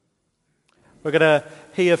We're going to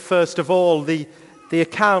hear first of all the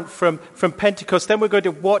account from Pentecost. Then we're going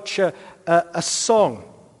to watch a song.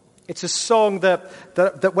 It's a song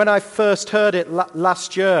that when I first heard it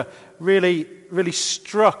last year really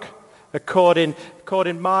struck a chord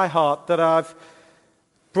in my heart, that I've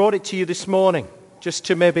brought it to you this morning, just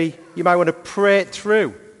to maybe you might want to pray it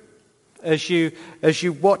through as you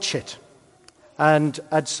watch it, and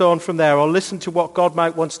so on from there, or listen to what God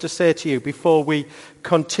might wants to say to you before we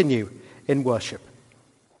continue in worship.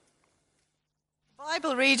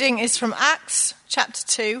 Bible reading is from Acts chapter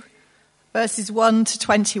 2, verses 1 to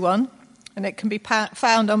 21, and it can be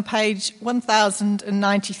found on page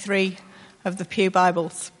 1093 of the Pew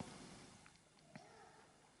Bibles.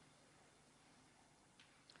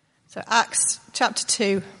 So Acts chapter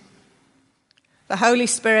 2, the Holy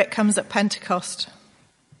Spirit comes at Pentecost.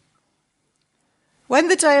 When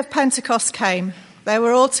the day of Pentecost came, they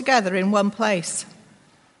were all together in one place.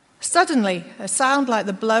 Suddenly, a sound like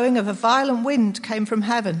the blowing of a violent wind came from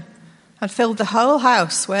heaven and filled the whole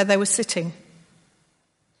house where they were sitting.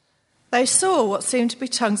 They saw what seemed to be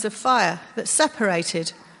tongues of fire that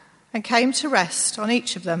separated and came to rest on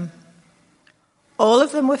each of them. All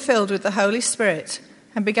of them were filled with the Holy Spirit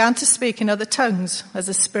and began to speak in other tongues as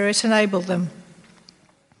the Spirit enabled them.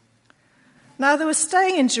 Now there were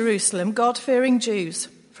staying in Jerusalem God-fearing Jews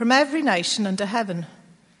from every nation under heaven.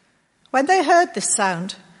 When they heard this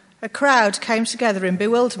sound, a crowd came together in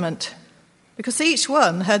bewilderment, because each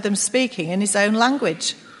one heard them speaking in his own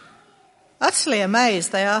language. Utterly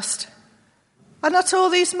amazed, they asked, "Are not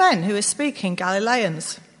all these men who are speaking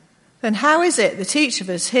Galileans? Then how is it that each of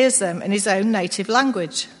us hears them in his own native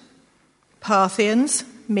language? Parthians,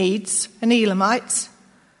 Medes, and Elamites,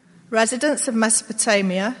 residents of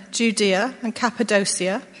Mesopotamia, Judea and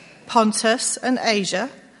Cappadocia, Pontus and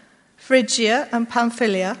Asia, Phrygia and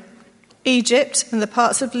Pamphylia, Egypt and the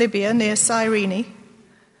parts of Libya near Cyrene,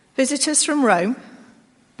 visitors from Rome,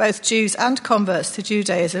 both Jews and converts to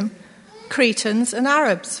Judaism, Cretans and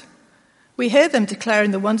Arabs. We hear them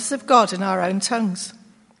declaring the wonders of God in our own tongues."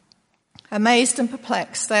 Amazed and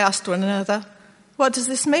perplexed, they asked one another, "What does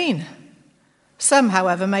this mean?" Some,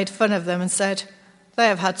 however, made fun of them and said, "They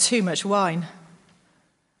have had too much wine."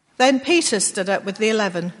 Then Peter stood up with the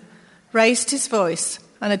 11, raised his voice,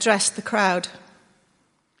 and addressed the crowd.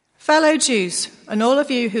 "Fellow Jews, and all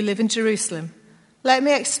of you who live in Jerusalem, let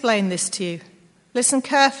me explain this to you. Listen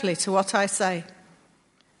carefully to what I say.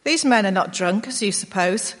 These men are not drunk, as you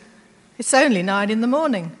suppose. It's only 9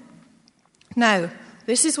 a.m. No,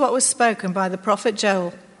 this is what was spoken by the prophet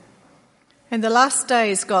Joel. In the last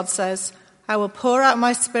days, God says, I will pour out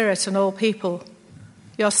my spirit on all people.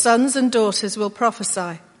 Your sons and daughters will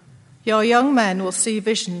prophesy. Your young men will see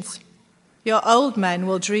visions. Your old men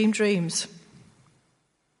will dream dreams.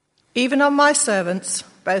 Even on my servants,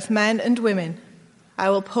 both men and women, I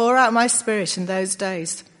will pour out my spirit in those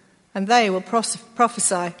days, and they will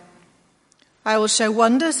prophesy. I will show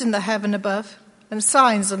wonders in the heaven above and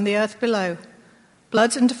signs on the earth below,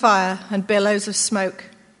 blood and fire and billows of smoke.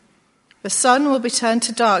 The sun will be turned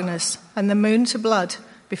to darkness and the moon to blood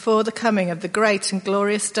before the coming of the great and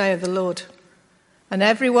glorious day of the Lord. And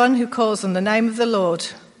everyone who calls on the name of the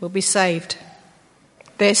Lord will be saved.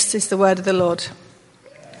 This is the word of the Lord.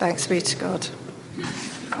 Thanks be to God.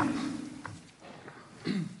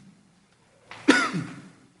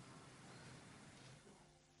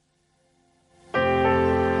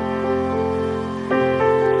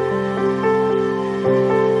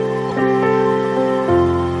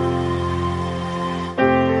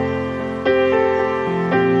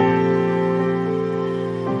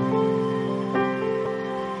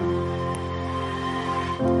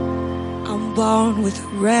 Born with a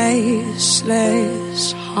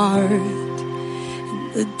restless heart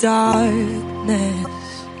in the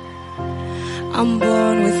darkness. I'm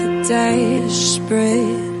born with a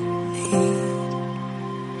desperate need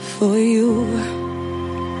for you.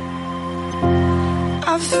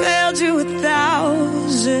 I've failed you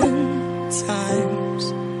 1,000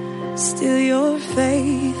 times, still your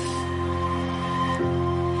faith.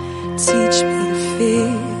 Teach me to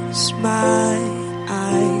fix my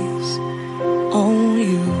eyes on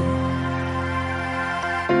you.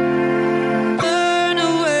 Burn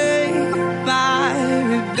away my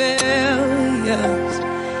rebellious,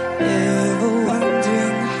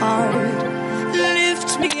 ever-wandering heart.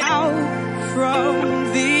 Lift me out from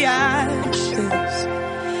the ashes.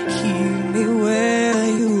 Keep me where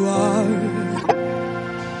you are.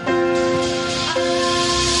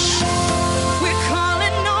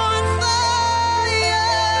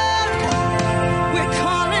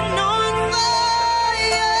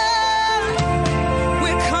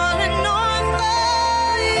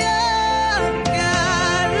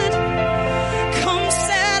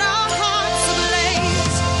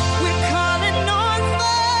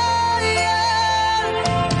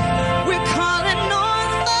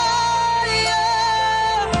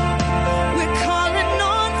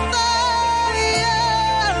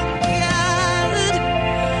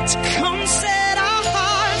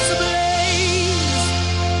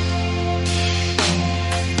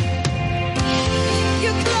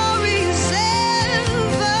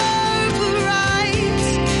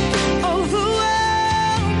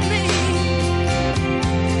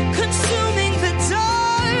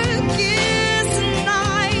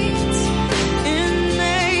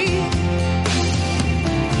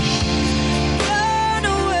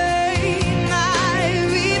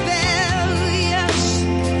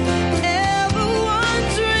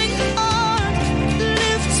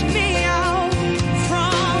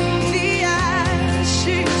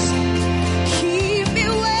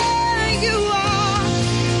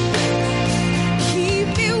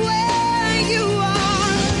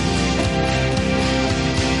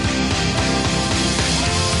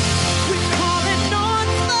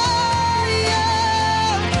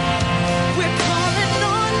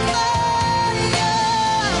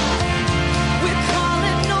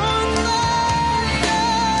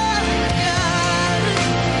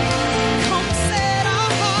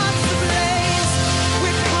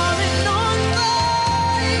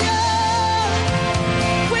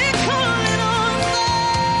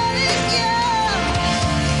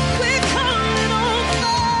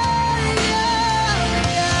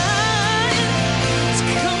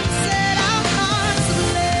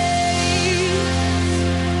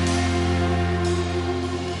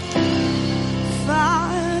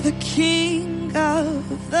 King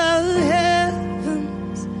of the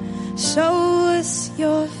heavens, show us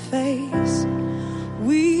your face.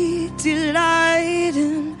 We delight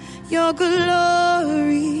in your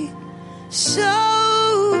glory.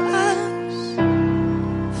 Show us,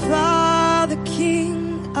 Father,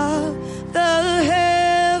 King of the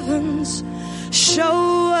heavens,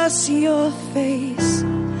 show us your face.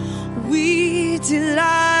 We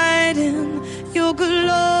delight in your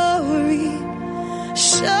glory.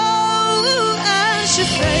 Show us your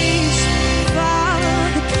face,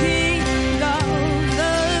 Father, King of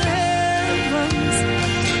the heavens.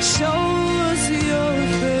 Show us your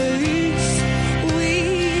face. We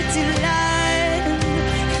delight in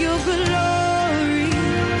your glory.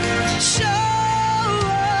 Show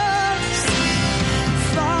us,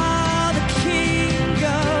 Father, King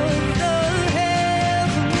of the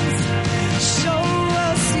heavens. Show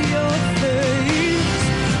us your face.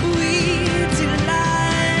 We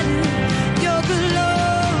delight in your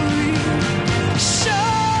glory. Show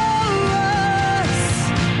us.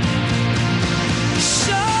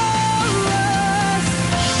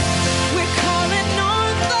 We're calling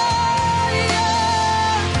on fire.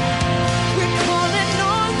 We're calling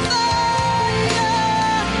on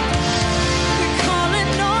fire. We're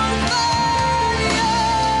calling on fire,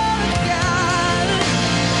 God.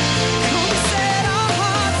 Come set our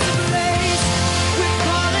hearts ablaze. We're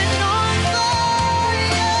calling on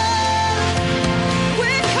fire.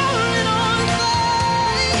 We're calling on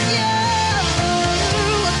fire.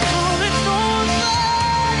 We're calling on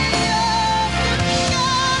fire,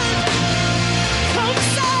 God. Come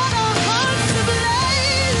set our hearts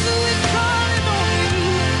ablaze. We're calling on you.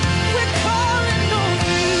 We're calling on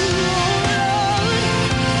you, oh Lord.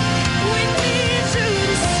 We need you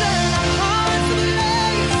to set our hearts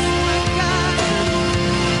ablaze, my God.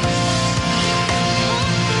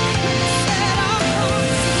 Set our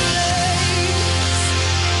hearts ablaze,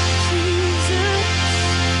 Jesus.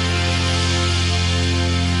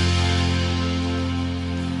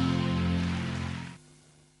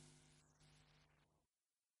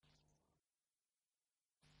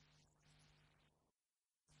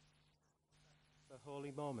 The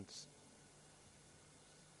holy moments.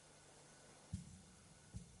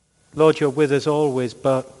 Lord, you're with us always,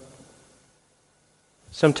 but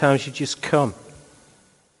sometimes you just come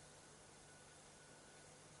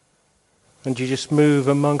and you just move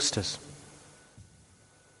amongst us.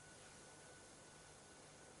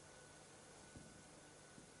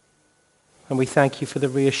 And we thank you for the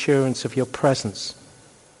reassurance of your presence.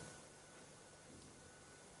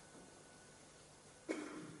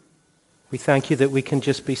 We thank you that we can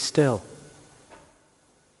just be still.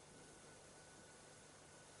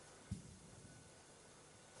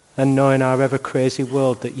 And know in our ever-crazy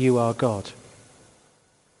world that you are God.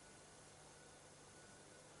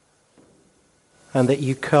 And that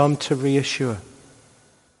you come to reassure.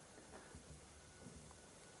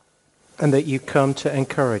 And that you come to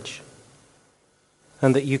encourage.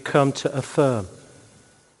 And that you come to affirm.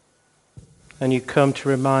 And you come to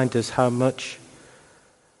remind us how much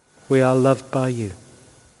we are loved by you.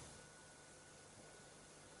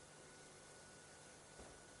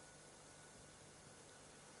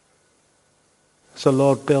 So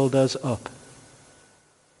Lord, build us up.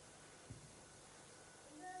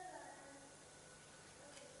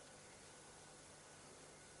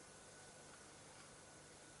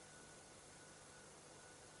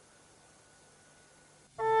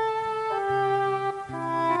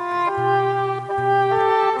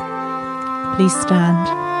 Please stand.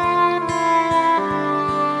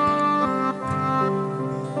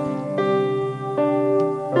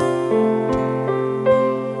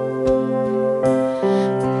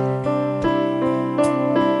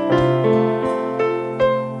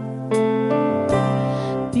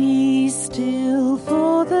 Be still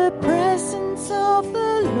for the presence of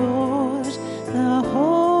the Lord, the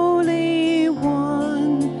Holy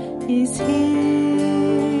One is here.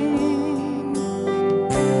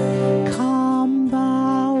 Come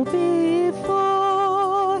bow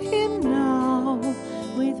before him now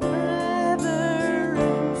with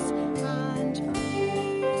reverence and fear.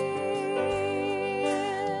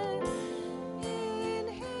 In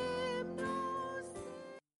him no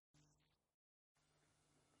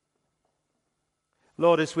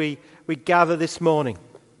Lord, as we gather this morning,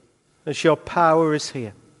 as your power is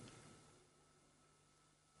here,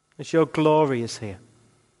 as your glory is here,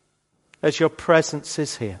 as your presence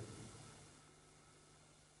is here,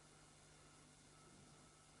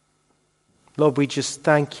 Lord, we just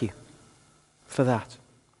thank you for that.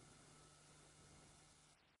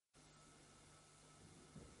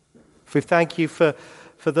 We thank you for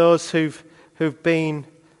those who've been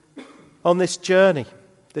on this journey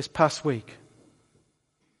this past week.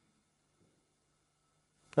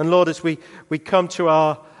 And Lord, as we come to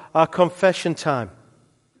our confession time,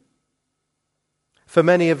 for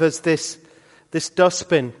many of us this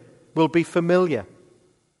dustbin will be familiar.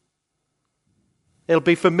 It'll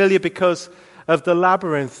be familiar because of the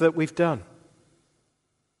labyrinth that we've done.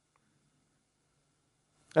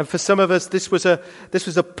 And for some of us, this was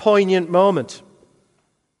a poignant moment.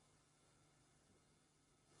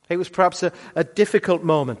 It was perhaps a difficult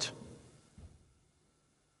moment.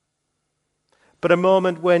 But a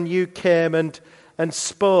moment when you came and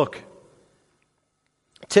spoke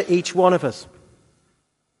to each one of us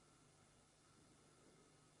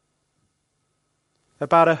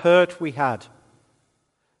about a hurt we had,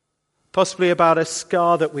 possibly about a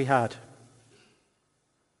scar that we had.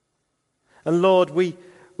 And Lord, we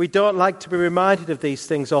don't like to be reminded of these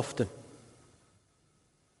things often.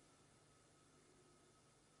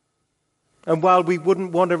 And while we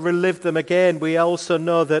wouldn't want to relive them again, we also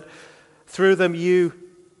know that through them you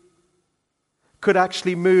could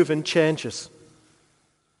actually move and change us.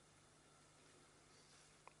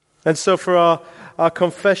 And so for our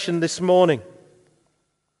confession this morning,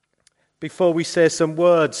 before we say some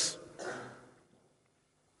words,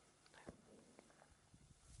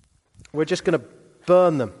 we're just going to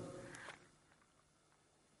burn them.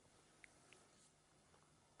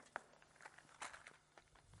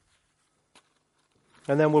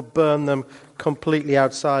 And then we'll burn them completely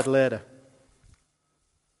outside later.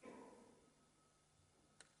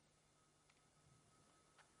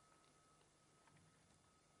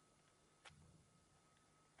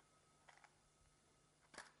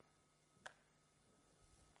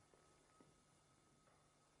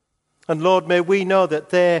 And Lord, may we know that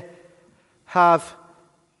they have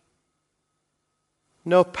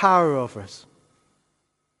no power over us.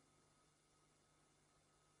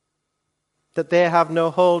 That they have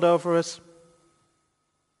no hold over us.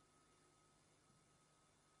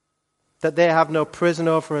 That they have no prison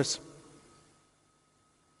over us.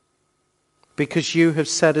 Because you have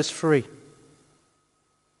set us free.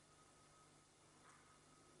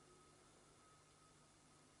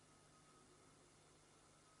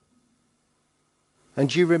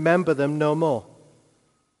 And you remember them no more.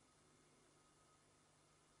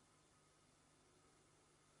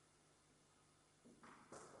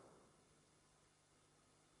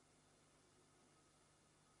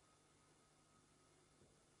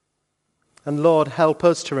 And Lord, help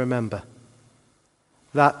us to remember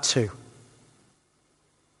that too.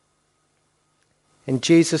 In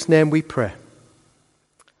Jesus' name we pray.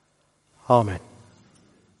 Amen.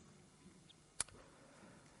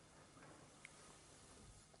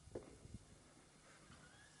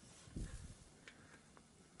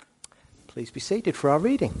 Please be seated for our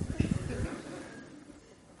reading.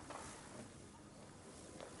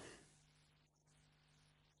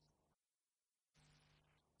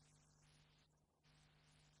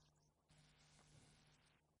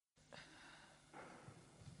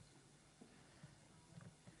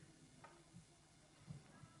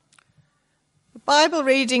 The Bible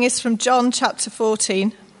reading is from John chapter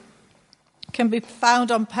 14. It can be found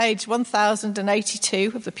on page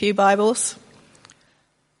 1082 of the Pew Bibles.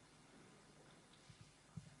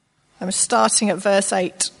 I'm starting at verse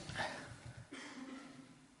 8.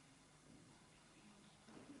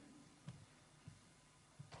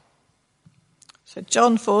 So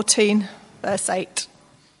John 14, verse 8.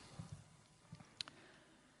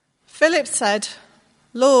 Philip said,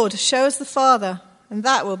 "Lord, show us the Father, and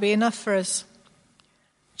that will be enough for us."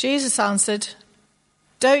 Jesus answered,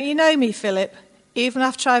 "Don't you know me, Philip, even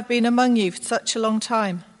after I've been among you for such a long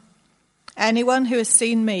time? Anyone who has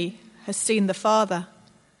seen me has seen the Father.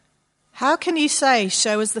 How can you say,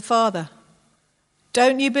 'Show us the Father'?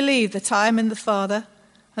 Don't you believe that I am in the Father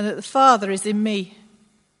and that the Father is in me?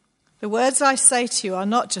 The words I say to you are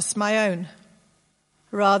not just my own.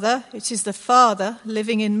 Rather, it is the Father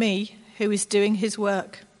living in me who is doing his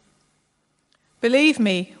work. Believe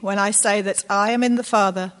me when I say that I am in the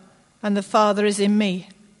Father and the Father is in me,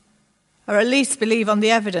 or at least believe on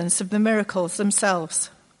the evidence of the miracles themselves.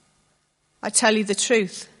 I tell you the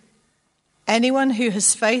truth. Anyone who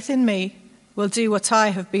has faith in me will do what I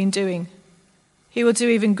have been doing. He will do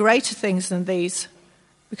even greater things than these,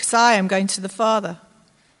 because I am going to the Father.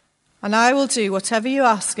 And I will do whatever you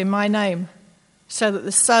ask in my name, so that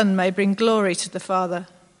the Son may bring glory to the Father.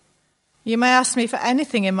 You may ask me for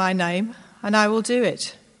anything in my name, and I will do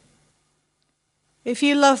it. If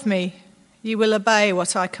you love me, you will obey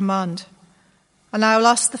what I command. And I will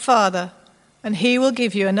ask the Father, and he will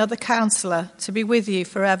give you another counselor to be with you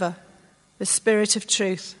forever, the Spirit of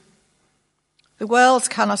truth. The world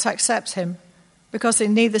cannot accept him because it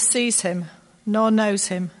neither sees him nor knows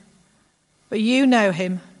him. But you know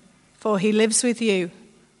him, for he lives with you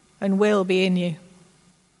and will be in you.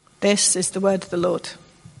 This is the word of the Lord.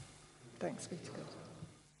 Thanks be to God.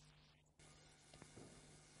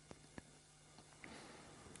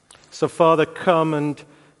 So, Father, come and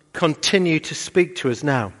continue to speak to us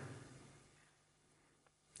now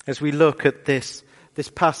as we look at this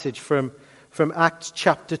passage from Acts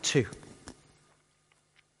chapter 2.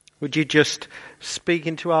 Would you just speak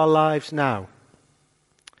into our lives now?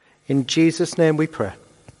 In Jesus' name we pray.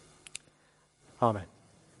 Amen.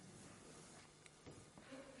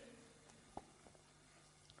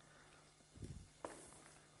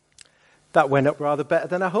 That went up rather better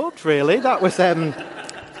than I hoped, really. That was... I'm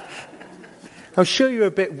sure you were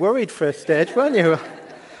a bit worried for a stage, weren't you?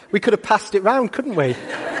 We could have passed it round, couldn't we?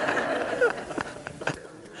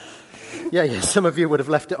 Yeah. Some of you would have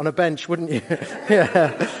left it on a bench, wouldn't you?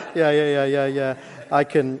 Yeah. I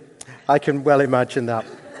can well imagine that.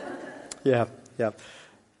 Yeah.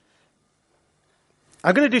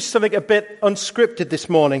 I'm going to do something a bit unscripted this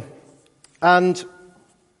morning, and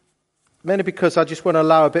mainly because I just want to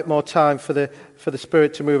allow a bit more time for the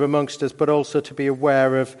Spirit to move amongst us, but also to be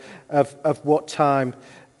aware of what time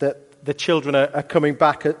that the children are coming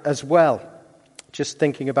back as well. Just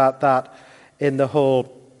thinking about that in the whole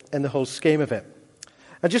scheme of it.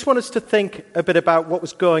 I just want us to think a bit about what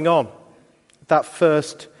was going on that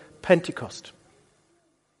first Pentecost.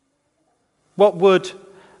 What would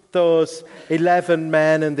those 11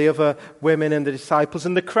 men and the other women and the disciples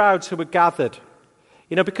and the crowds who were gathered,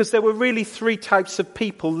 because there were really three types of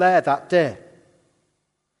people there that day,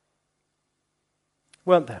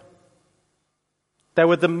 weren't there? There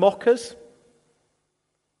were the mockers,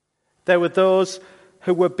 there were those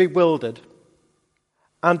who were bewildered,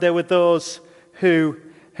 and there were those who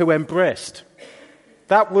embraced.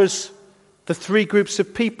 That was the three groups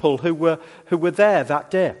of people who were there that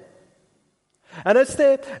day. And as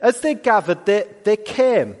they gathered, they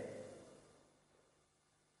came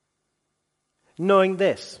knowing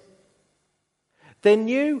this. They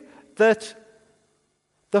knew that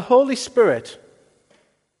the Holy Spirit,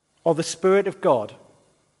 or the Spirit of God,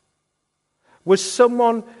 was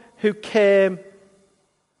someone who came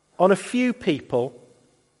on a few people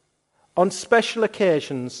on special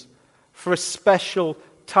occasions for a special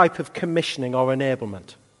type of commissioning or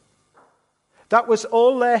enablement. That was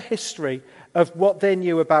all their history of what they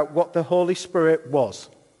knew about what the Holy Spirit was,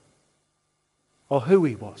 or who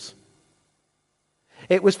he was.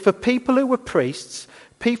 It was for people who were priests,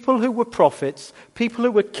 people who were prophets, people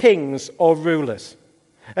who were kings or rulers.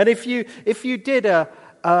 And if you did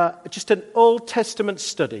just an Old Testament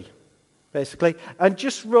study, basically, and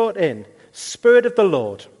just wrote in Spirit of the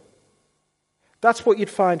Lord, that's what you'd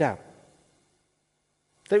find out.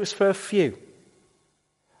 That it was for a few,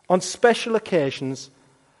 on special occasions,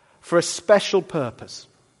 for a special purpose,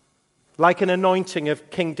 like an anointing of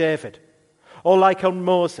King David, or like on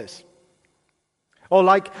Moses, or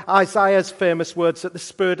like Isaiah's famous words that the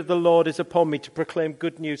Spirit of the Lord is upon me to proclaim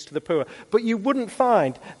good news to the poor. But you wouldn't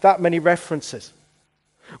find that many references.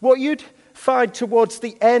 What you'd find towards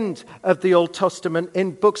the end of the Old Testament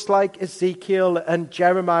in books like Ezekiel and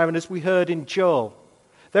Jeremiah, and as we heard in Joel,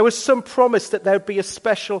 there was some promise that there would be a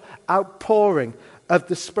special outpouring of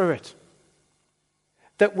the Spirit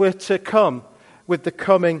that were to come with the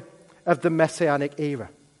coming of the Messianic era.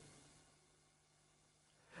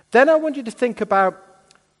 Then I want you to think about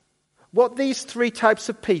what these three types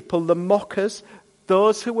of people, the mockers,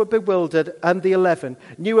 those who were bewildered, and the 11,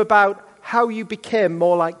 knew about how you became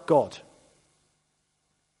more like God.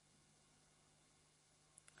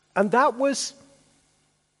 And that was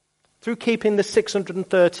through keeping the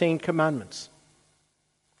 613 commandments,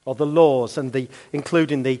 or the laws, and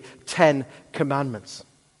including the 10 commandments.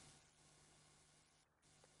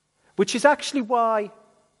 Which is actually why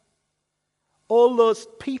all those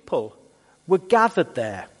people were gathered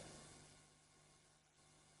there,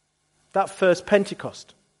 that first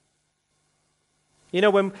Pentecost.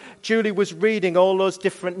 When Julie was reading all those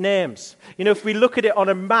different names, if we look at it on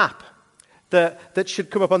a map that should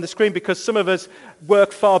come up on the screen, because some of us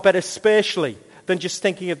work far better spatially than just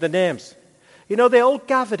thinking of the names. They all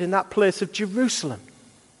gathered in that place of Jerusalem.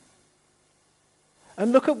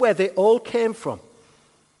 And look at where they all came from.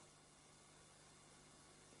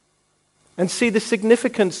 And see the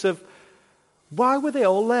significance of why were they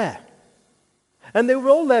all there? And they were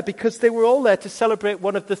all there because they were all there to celebrate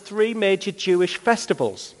one of the three major Jewish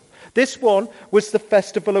festivals. This one was the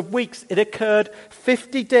Festival of Weeks. It occurred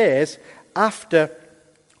 50 days after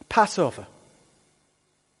Passover.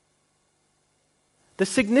 The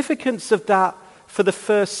significance of that for the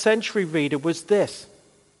first century reader was this.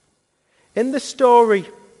 In the story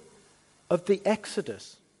of the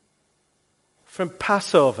Exodus from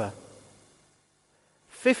Passover,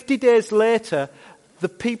 50 days later, the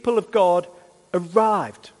people of God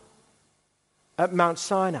arrived at Mount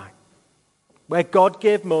Sinai, where God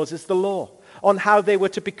gave Moses the law on how they were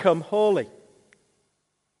to become holy.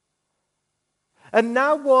 And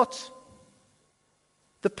now what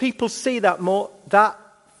the people see that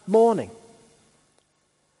morning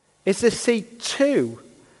is they see two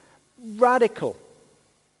radical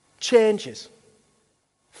changes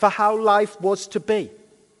for how life was to be,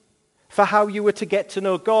 for how you were to get to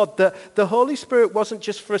know God. The Holy Spirit wasn't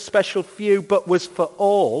just for a special few, but was for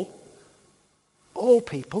all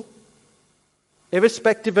people,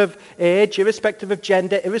 irrespective of age, irrespective of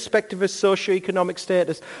gender, irrespective of socioeconomic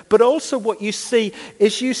status. But also what you see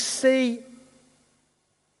is you see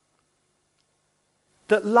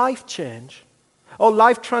that life change or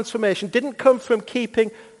life transformation didn't come from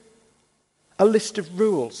keeping a list of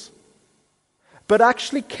rules, but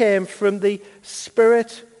actually came from the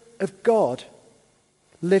Spirit of God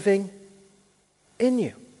living in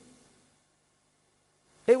you.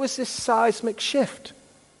 It was this seismic shift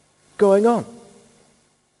going on.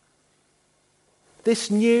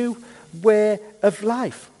 This new way of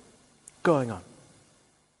life going on.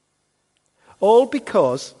 All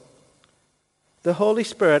because the Holy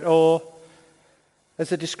Spirit, or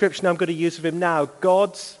as a description I'm going to use of him now,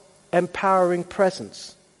 God's empowering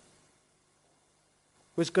presence,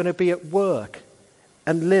 was going to be at work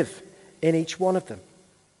and live in each one of them.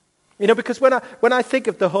 You know, because when I think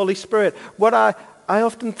of the Holy Spirit, what I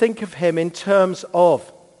often think of him in terms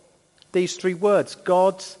of these three words,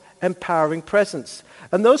 God's empowering presence.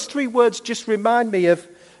 And those three words just remind me of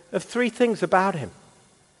three things about him.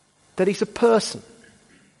 That he's a person.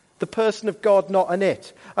 The person of God, not an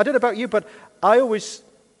it. I don't know about you, but I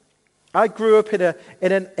grew up in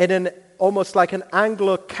an almost like an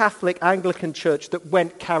Anglo-Catholic Anglican church that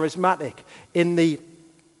went charismatic in the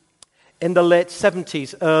late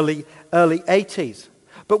 70s, early 80s.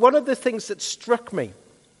 But one of the things that struck me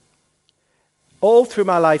all through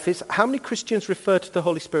my life is how many Christians refer to the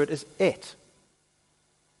Holy Spirit as it.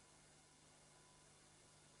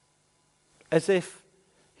 As if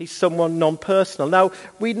he's someone non-personal. Now,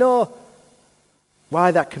 we know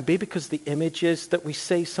why that can be, because the images that we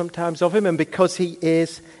see sometimes of him, and because he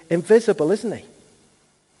is invisible, isn't he?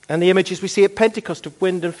 And the images we see at Pentecost of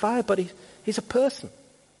wind and fire, but he's a person.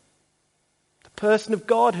 The person of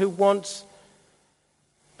God who wants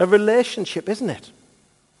a relationship, isn't it?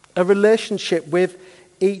 A relationship with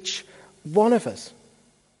each one of us.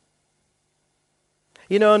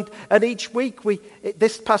 You know, and each week,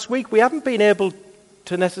 this past week, we haven't been able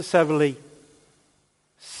to necessarily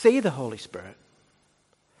see the Holy Spirit.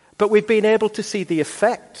 But we've been able to see the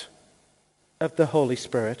effect of the Holy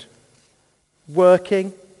Spirit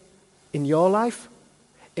working in your life,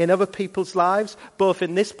 in other people's lives, both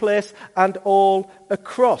in this place and all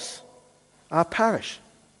across our parish.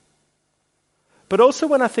 But also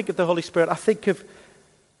when I think of the Holy Spirit, I think of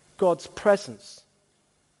God's presence.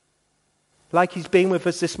 Like he's been with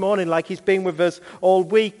us this morning, like he's been with us all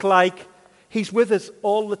week, like he's with us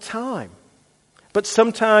all the time. But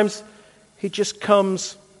sometimes he just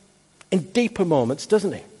comes in deeper moments,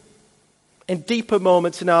 doesn't he? In deeper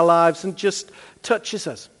moments in our lives and just touches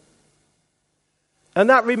us. And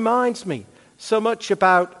that reminds me so much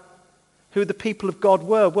about who the people of God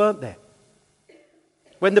were, weren't they?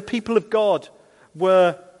 When the people of God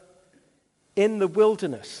were in the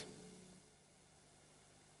wilderness,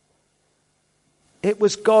 it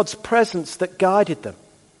was God's presence that guided them.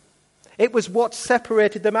 It was what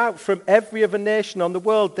separated them out from every other nation on the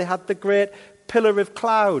world. They had the great pillar of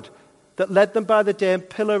cloud that led them by the day and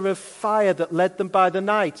pillar of fire that led them by the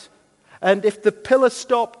night. And if the pillar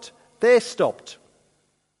stopped, they stopped.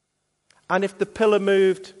 And if the pillar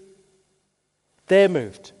moved, they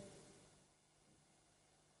moved.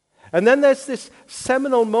 And then there's this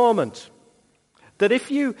seminal moment that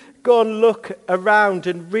if you go and look around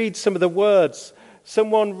and read some of the words,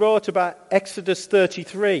 someone wrote about Exodus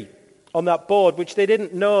 33 on that board, which they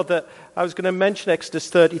didn't know that I was going to mention Exodus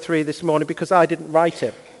 33 this morning because I didn't write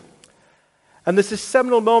it. And there's this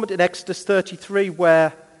seminal moment in Exodus 33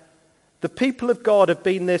 where the people of God have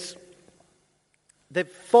been they've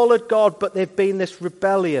followed God, but they've been this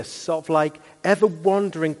rebellious, sort of like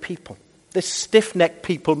ever-wandering people. This stiff-necked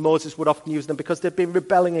people, Moses would often use them, because they've been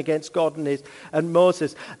rebelling against God and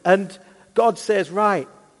Moses. And God says, right,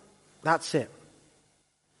 that's it.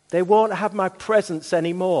 They won't have my presence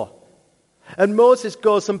anymore. And Moses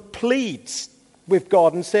goes and pleads with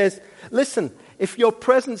God and says, listen, if your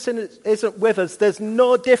presence isn't with us, there's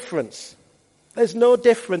no difference. There's no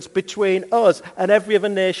difference between us and every other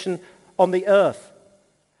nation on the earth.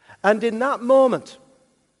 And in that moment,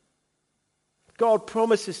 God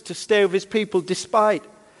promises to stay with his people despite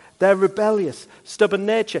their rebellious, stubborn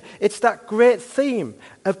nature. It's that great theme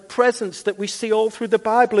of presence that we see all through the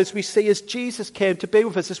Bible, as we see as Jesus came to be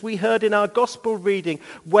with us, as we heard in our gospel reading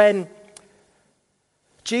when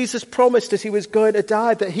Jesus promised as he was going to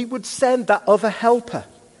die that he would send that other helper,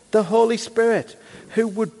 the Holy Spirit, who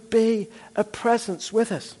would be a presence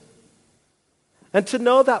with us. And to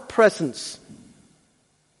know that presence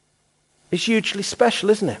is hugely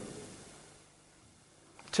special, isn't it?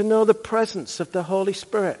 To know the presence of the Holy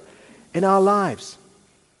Spirit in our lives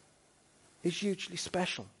is hugely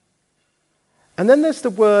special. And then there's the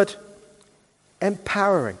word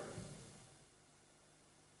empowering.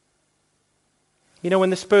 You know,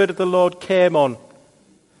 when the Spirit of the Lord came on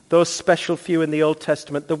those special few in the Old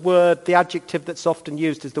Testament, the adjective that's often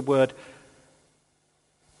used is the word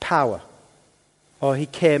power, or he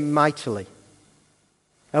came mightily.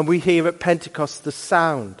 And we hear at Pentecost the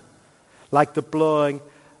sound like the blowing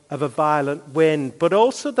of a violent wind, but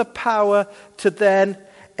also the power to then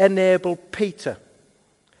enable Peter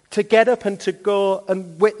to get up and to go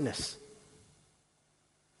and witness.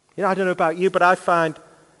 You know, I don't know about you, but I find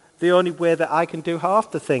the only way that I can do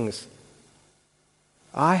half the things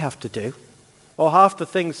I have to do, or half the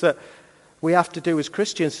things that we have to do as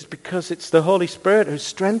Christians, is because it's the Holy Spirit who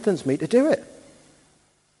strengthens me to do it.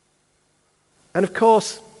 And of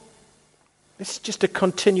course, it's just a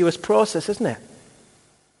continuous process, isn't it?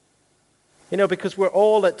 You know, because we're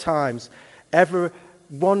all at times ever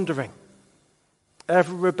wandering,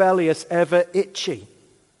 ever rebellious, ever itchy.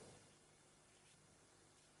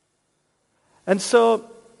 And so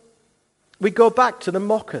we go back to the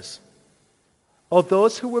mockers, or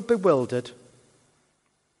those who were bewildered,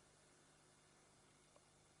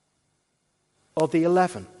 or the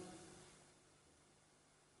 11.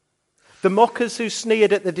 The mockers who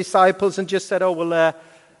sneered at the disciples and just said, oh, well,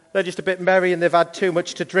 they're just a bit merry and they've had too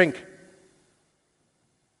much to drink.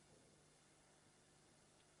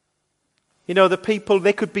 You know, the people,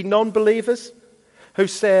 they could be non-believers who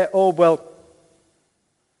say, oh, well,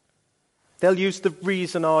 they'll use the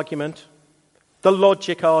reason argument, the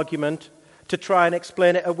logic argument, to try and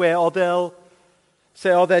explain it away, or they'll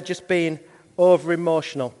say, oh, they're just being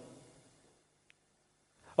over-emotional.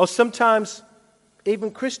 Or sometimes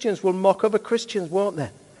even Christians will mock other Christians, won't they?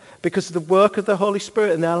 Because of the work of the Holy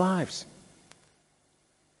Spirit in their lives.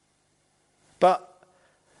 But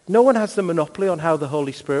no one has the monopoly on how the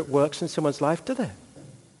Holy Spirit works in someone's life, do they?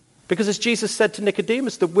 Because as Jesus said to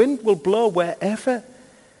Nicodemus, the wind will blow wherever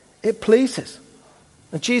it pleases.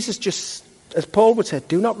 And Jesus just, as Paul would say,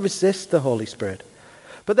 do not resist the Holy Spirit.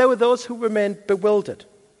 But there were those who remained bewildered.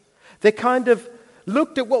 They kind of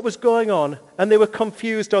looked at what was going on and they were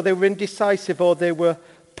confused, or they were indecisive, or they were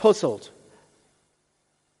puzzled.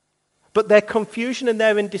 But their confusion and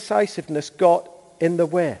their indecisiveness got in the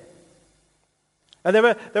way. And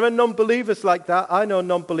there are non-believers like that. I know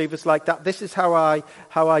non-believers like that. This is how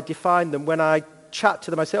I define them. When I chat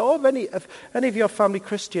to them, I say, oh, have any of your family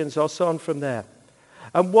Christians or so on from there?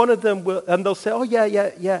 And one of them will, and they'll say, oh,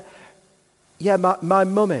 yeah, my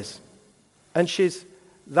mum is. And she's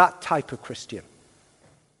that type of Christian.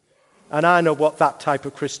 And I know what that type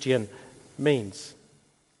of Christian means.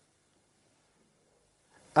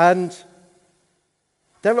 And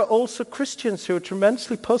there are also Christians who are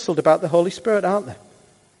tremendously puzzled about the Holy Spirit, aren't they?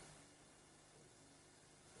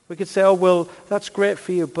 We could say, oh, well, that's great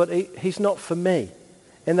for you, but he's not for me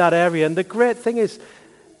in that area. And the great thing is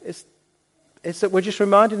that we're just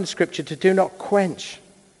reminded in Scripture to do not quench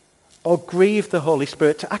or grieve the Holy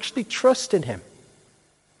Spirit, to actually trust in him,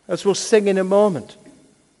 as we'll sing in a moment.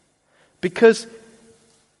 Because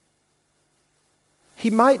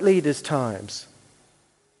he might lead us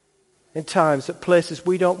in times at places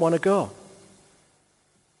we don't want to go.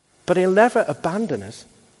 But he'll never abandon us.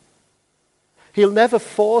 He'll never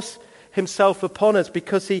force himself upon us,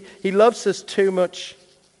 because he loves us too much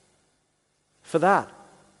for that.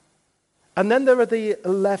 And then there are the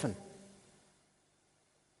 11.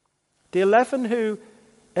 The 11 who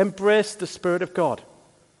embraced the Spirit of God.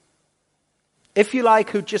 If you like,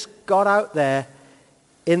 who just got out there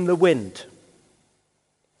in the wind.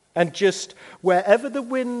 And just wherever the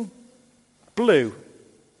wind blew,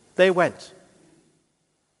 they went.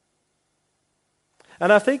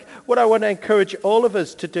 And I think what I want to encourage all of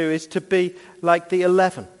us to do is to be like the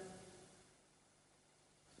 11.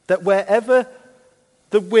 That wherever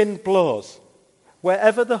the wind blows,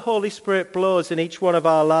 wherever the Holy Spirit blows in each one of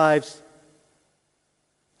our lives,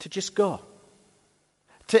 to just go.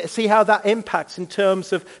 to see how that impacts in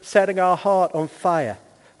terms of setting our heart on fire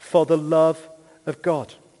for the love of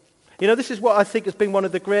God. You know, this is what I think has been one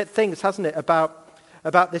of the great things, hasn't it,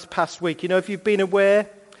 about this past week. You know, if you've been away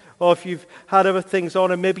or if you've had other things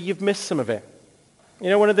on and maybe you've missed some of it. You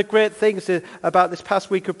know, one of the great things about this past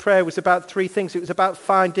week of prayer was about three things. It was about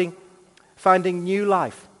finding new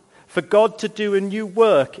life, for God to do a new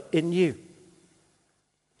work in you.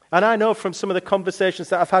 And I know from some of the conversations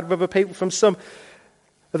that I've had with other people, from some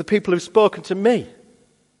of the people who've spoken to me,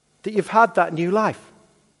 that you've had that new life.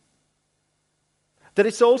 That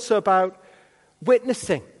it's also about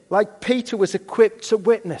witnessing, like Peter was equipped to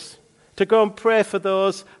witness, to go and pray for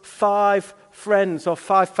those 5 friends or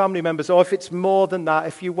 5 family members, or if it's more than that,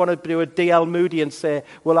 if you want to do a D.L. Moody and say,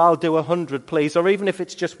 well, I'll do 100, please, or even if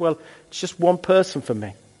it's just, well, it's just one person for me.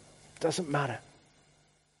 It doesn't matter.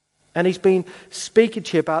 And he's been speaking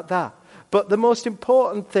to you about that. But the most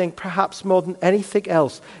important thing, perhaps more than anything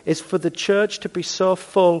else, is for the church to be so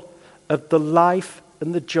full of the life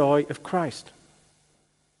and the joy of Christ.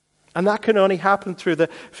 And that can only happen through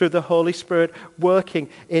the Holy Spirit working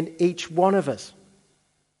in each one of us.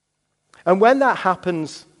 And when that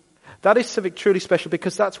happens, that is something truly special,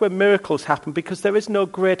 because that's where miracles happen, because there is no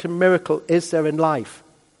greater miracle, is there, in life,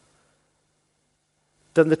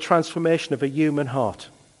 than the transformation of a human heart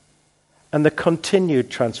and the continued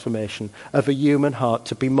transformation of a human heart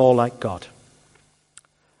to be more like God.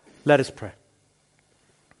 Let us pray.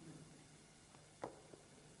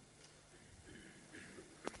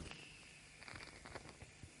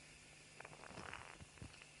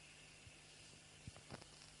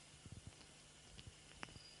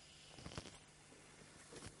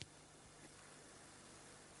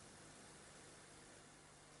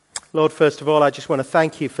 Lord, first of all, I just want to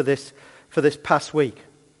thank you for this past week.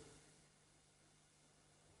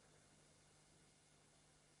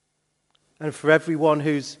 And for everyone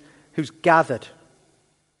who's gathered,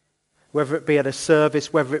 whether it be at a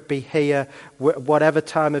service, whether it be here, whatever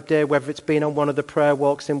time of day, whether it's been on one of the prayer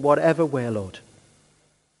walks, in whatever way, Lord.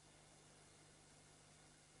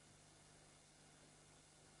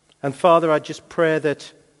 And Father, I just pray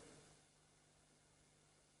that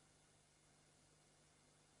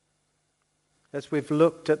as we've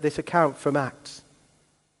looked at this account from Acts,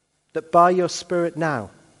 that by your Spirit now,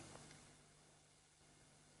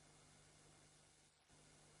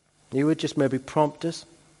 you would just maybe prompt us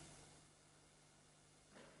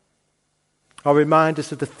or remind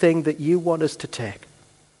us of the thing that you want us to take.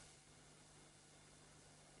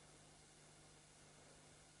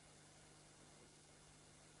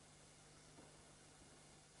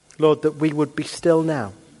 Lord, that we would be still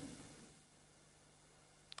now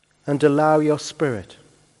and allow your Spirit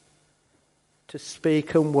to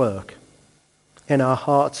speak and work in our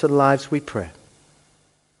hearts and lives, we pray.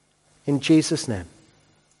 In Jesus' name,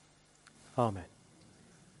 amen.